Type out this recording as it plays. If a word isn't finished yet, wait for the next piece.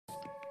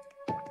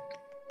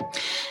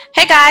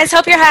Hey guys,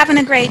 hope you're having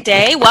a great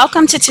day.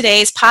 Welcome to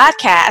today's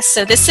podcast.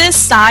 So this is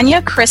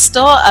Sonia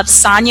Crystal of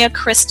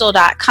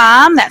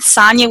SoniaCrystal.com. That's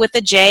Sonia with a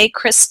J,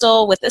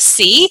 Crystal with a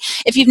C.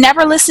 If you've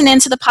never listened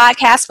into the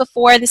podcast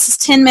before, this is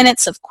 10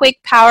 minutes of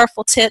quick,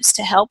 powerful tips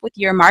to help with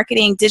your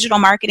marketing, digital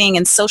marketing,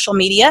 and social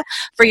media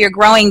for your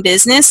growing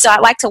business. So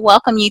I'd like to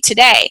welcome you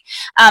today.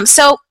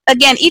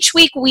 Again, each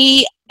week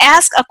we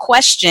ask a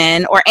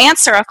question or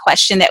answer a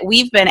question that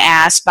we've been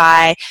asked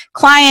by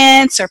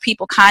clients or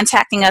people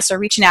contacting us or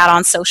reaching out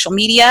on social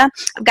media.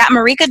 I've got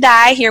Marika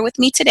Dye here with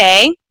me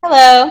today.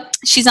 Hello.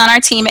 She's on our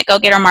team at Go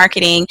Getter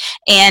Marketing,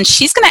 and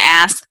she's going to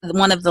ask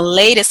one of the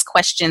latest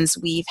questions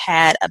we've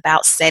had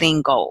about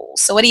setting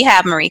goals. So what do you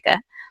have, Marika?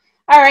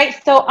 All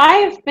right, so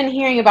I've been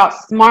hearing about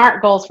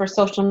SMART goals for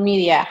social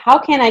media. How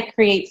can I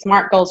create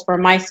SMART goals for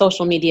my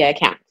social media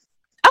accounts?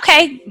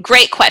 Okay,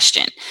 great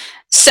question.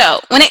 So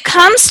when it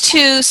comes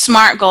to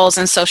SMART goals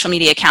and social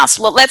media accounts,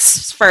 well,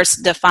 let's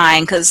first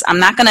define, because I'm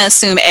not going to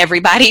assume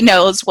everybody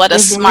knows what a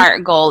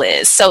SMART goal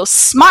is. So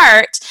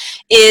SMART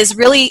is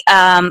really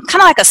kind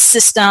of like a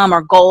system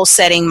or goal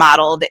setting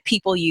model that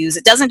people use.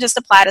 It doesn't just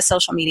apply to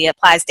social media, it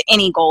applies to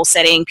any goal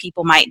setting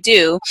people might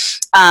do.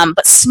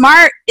 But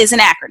SMART is an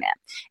acronym,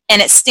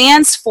 and it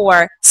stands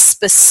for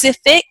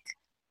specific,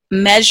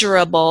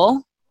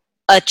 measurable,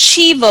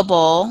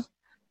 achievable,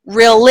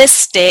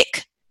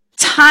 realistic,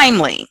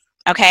 timely.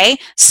 Okay,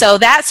 so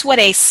that's what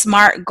a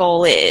SMART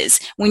goal is.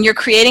 When you're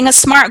creating a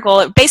SMART goal,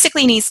 it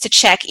basically needs to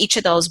check each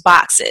of those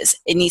boxes.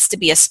 It needs to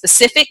be a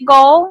specific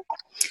goal.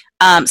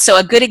 So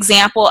a good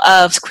example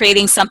of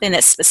creating something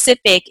that's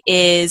specific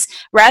is,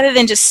 rather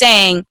than just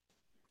saying,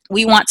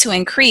 we want to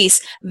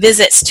increase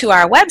visits to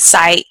our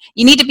website,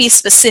 you need to be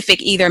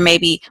specific. Either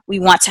maybe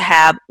we want to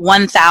have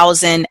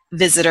 1,000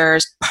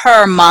 visitors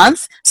per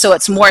month, so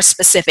it's more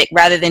specific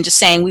rather than just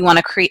saying we want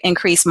to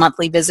increase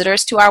monthly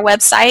visitors to our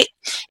website.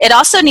 It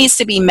also needs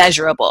to be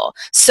measurable.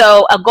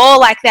 So a goal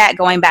like that,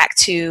 going back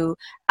to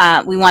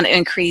we want to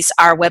increase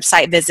our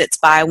website visits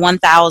by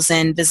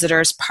 1,000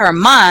 visitors per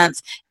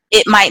month,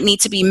 it might need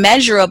to be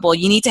measurable.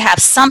 You need to have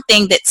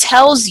something that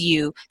tells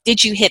you,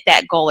 did you hit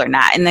that goal or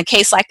not? In the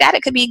case like that,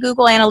 it could be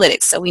Google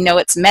Analytics, so we know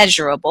it's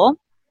measurable.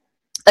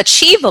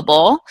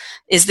 Achievable,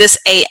 is this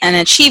an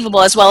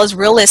achievable as well as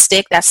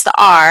realistic? That's the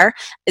R.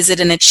 Is it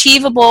an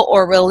achievable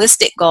or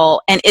realistic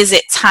goal? And is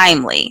it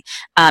timely?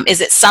 Is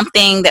it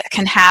something that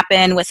can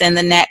happen within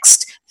the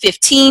next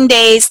 15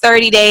 days,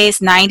 30 days,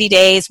 90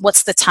 days?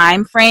 What's the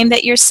time frame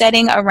that you're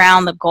setting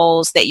around the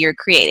goals that you're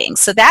creating?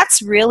 So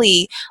that's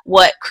really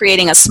what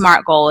creating a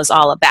SMART goal is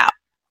all about.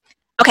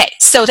 Okay,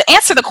 so to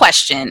answer the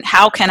question,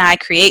 how can I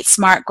create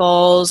SMART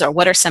goals, or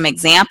what are some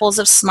examples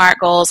of SMART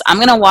goals? I'm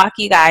going to walk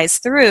you guys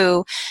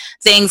through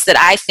things that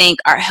I think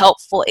are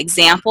helpful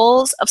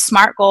examples of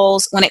SMART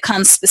goals when it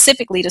comes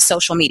specifically to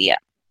social media.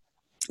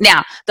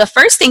 Now, the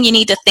first thing you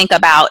need to think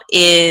about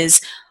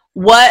is,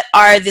 what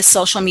are the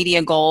social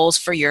media goals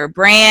for your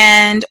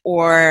brand?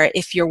 Or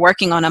if you're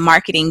working on a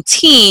marketing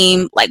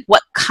team, like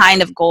what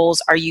kind of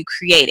goals are you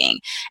creating?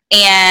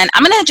 And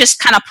I'm going to just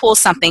kind of pull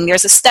something.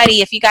 There's a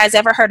study, if you guys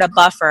ever heard of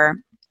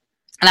Buffer,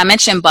 and I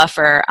mentioned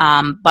Buffer,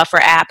 Buffer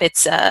app.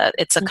 It's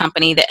a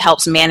company that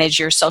helps manage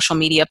your social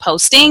media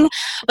posting,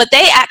 but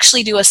they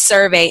actually do a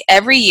survey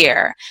every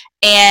year.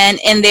 And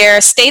in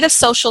their State of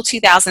Social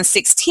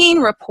 2016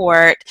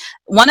 report,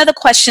 one of the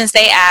questions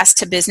they asked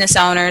to business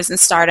owners and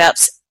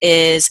startups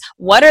is,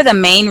 what are the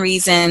main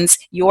reasons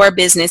your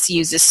business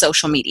uses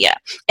social media?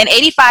 And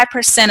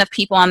 85% of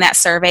people on that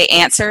survey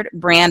answered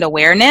brand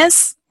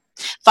awareness,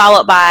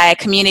 followed by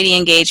community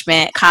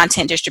engagement,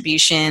 content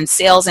distribution,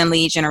 sales and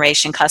lead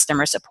generation,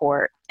 customer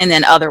support, and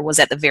then other was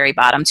at the very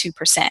bottom,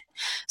 2%.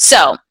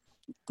 So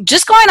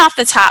just going off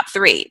the top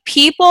three,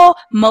 people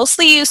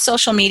mostly use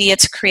social media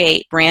to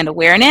create brand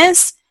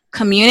awareness,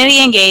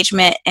 community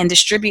engagement, and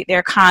distribute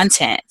their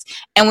content.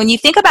 And when you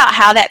think about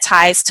how that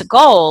ties to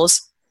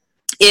goals,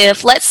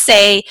 if, let's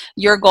say,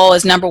 your goal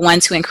is number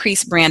one, to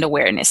increase brand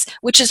awareness,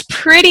 which is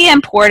pretty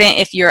important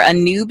if you're a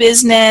new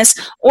business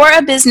or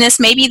a business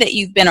maybe that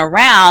you've been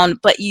around,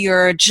 but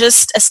you're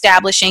just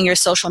establishing your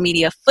social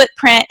media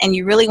footprint and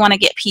you really want to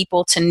get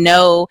people to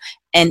know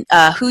and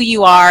who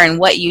you are and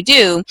what you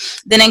do,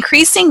 then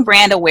increasing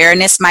brand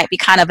awareness might be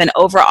kind of an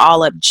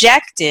overall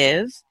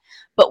objective.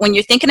 But when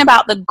you're thinking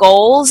about the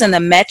goals and the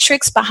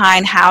metrics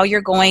behind how you're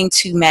going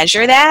to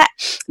measure that,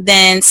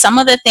 then some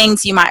of the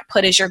things you might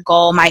put as your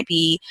goal might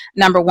be,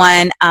 number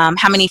one,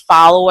 how many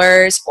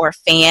followers or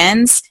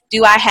fans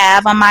do I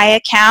have on my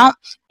account?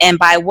 And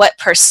by what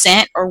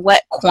percent or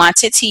what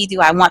quantity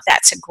do I want that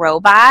to grow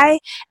by?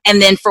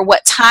 And then for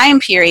what time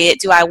period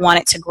do I want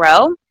it to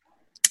grow?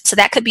 So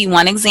that could be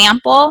one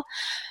example.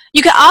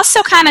 You can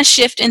also kind of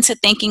shift into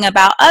thinking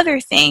about other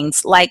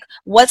things, like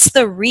what's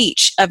the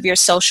reach of your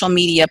social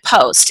media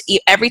post?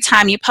 Every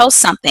time you post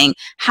something,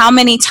 how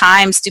many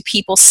times do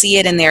people see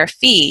it in their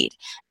feed?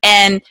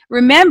 And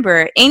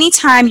remember,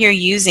 anytime you're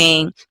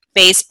using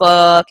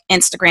Facebook,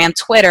 Instagram,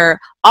 Twitter,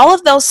 all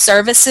of those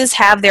services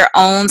have their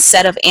own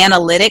set of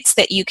analytics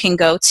that you can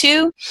go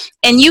to,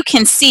 and you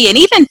can see, and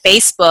even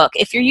Facebook,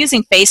 if you're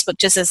using Facebook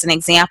just as an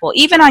example,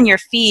 even on your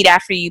feed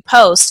after you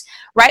post,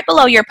 right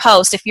below your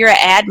post, if you're an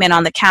admin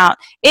on the account,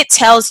 it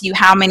tells you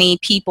how many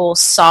people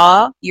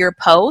saw your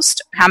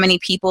post, how many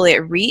people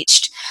it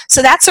reached.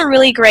 So that's a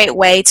really great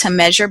way to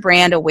measure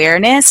brand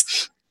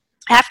awareness.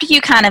 After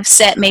you kind of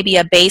set maybe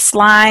a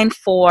baseline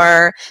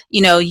for,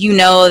 you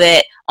know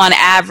that on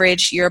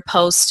average your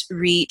posts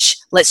reach,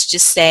 let's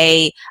just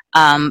say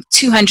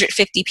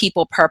 250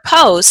 people per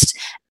post,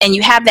 and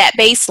you have that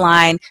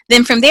baseline,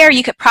 then from there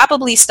you could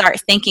probably start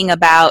thinking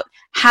about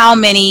how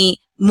many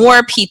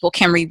more people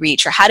can we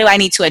reach, or how do I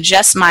need to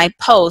adjust my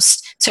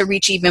post to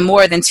reach even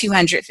more than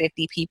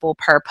 250 people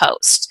per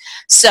post.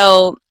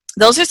 So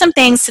those are some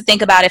things to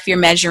think about if you're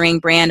measuring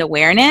brand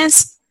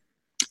awareness.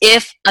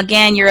 If,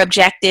 again, your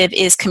objective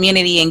is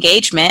community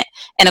engagement,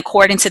 and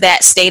according to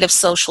that State of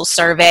Social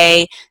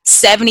survey,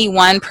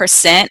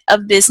 71%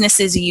 of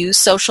businesses use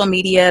social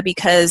media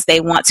because they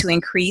want to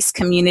increase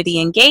community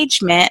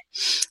engagement,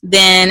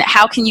 then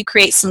how can you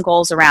create some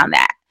goals around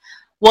that?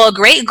 Well, a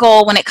great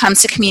goal when it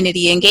comes to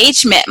community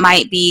engagement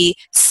might be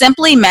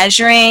simply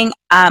measuring,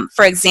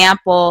 for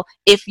example,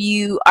 if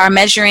you are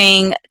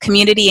measuring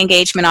community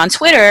engagement on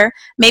Twitter,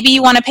 maybe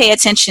you want to pay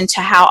attention to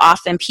how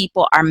often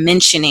people are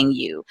mentioning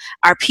you.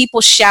 Are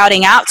people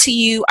shouting out to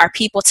you? Are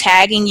people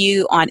tagging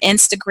you on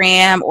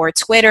Instagram or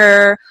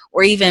Twitter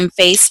or even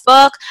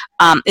Facebook?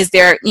 Is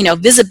there,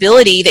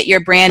 visibility that your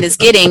brand is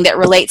getting that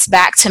relates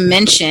back to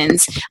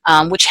mentions,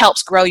 which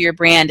helps grow your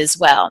brand as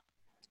well?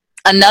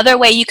 Another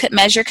way you could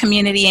measure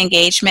community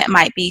engagement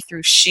might be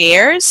through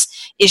shares.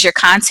 Is your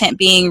content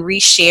being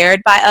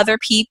reshared by other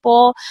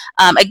people?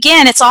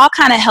 Again, it's all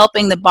kind of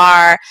helping the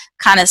bar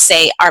kind of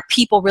say, are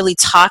people really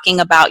talking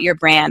about your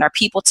brand? Are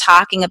people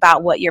talking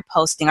about what you're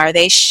posting? Are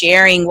they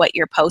sharing what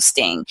you're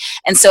posting?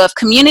 And so if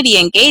community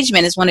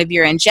engagement is one of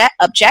your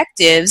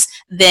objectives,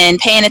 then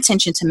paying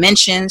attention to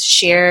mentions,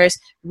 shares,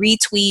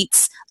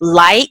 retweets,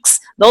 likes,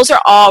 those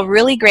are all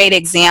really great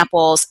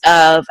examples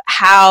of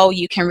how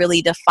you can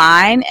really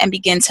define and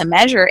begin to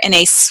measure in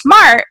a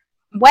smart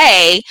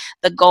way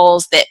the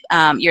goals that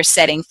you're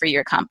setting for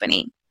your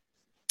company.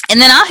 And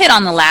then I'll hit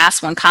on the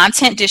last one,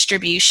 content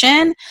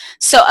distribution.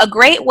 So a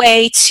great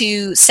way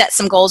to set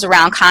some goals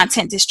around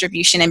content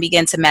distribution and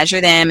begin to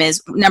measure them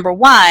is, number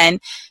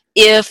one,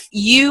 if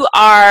you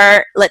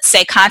are, let's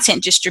say,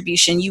 content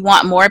distribution, you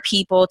want more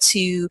people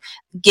to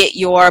get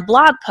your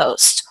blog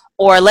post.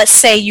 Or let's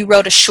say you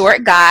wrote a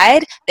short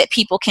guide that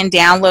people can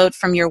download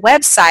from your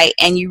website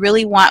and you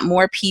really want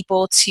more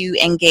people to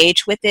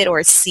engage with it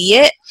or see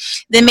it,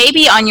 then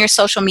maybe on your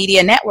social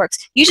media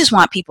networks, you just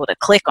want people to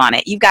click on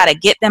it. You've got to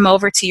get them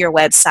over to your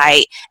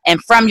website,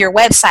 and from your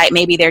website,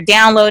 maybe they're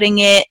downloading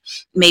it,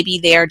 maybe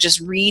they're just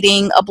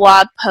reading a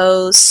blog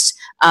post.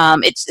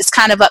 It's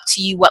kind of up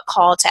to you what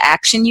call to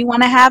action you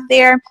want to have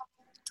there.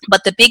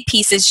 But the big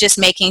piece is just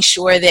making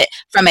sure that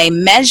from a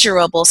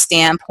measurable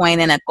standpoint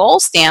and a goal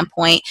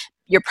standpoint,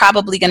 you're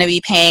probably going to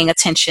be paying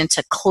attention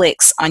to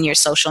clicks on your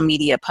social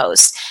media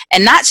posts.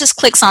 And not just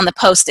clicks on the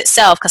post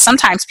itself, because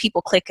sometimes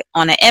people click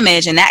on an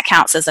image and that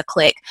counts as a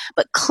click,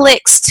 but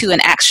clicks to an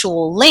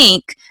actual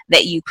link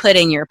that you put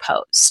in your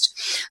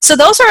post. So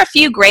those are a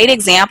few great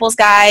examples,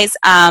 guys.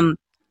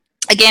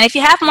 Again, if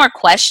you have more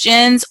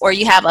questions or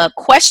you have a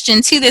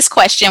question to this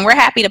question, we're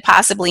happy to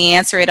possibly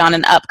answer it on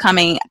an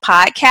upcoming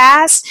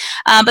podcast.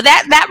 But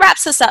that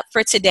wraps us up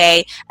for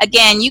today.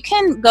 Again, you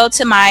can go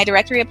to my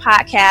directory of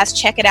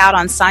podcasts, check it out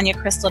on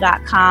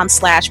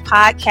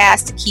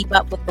soniacrystal.com/podcast to keep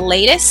up with the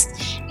latest.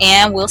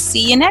 And we'll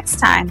see you next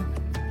time.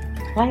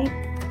 Bye.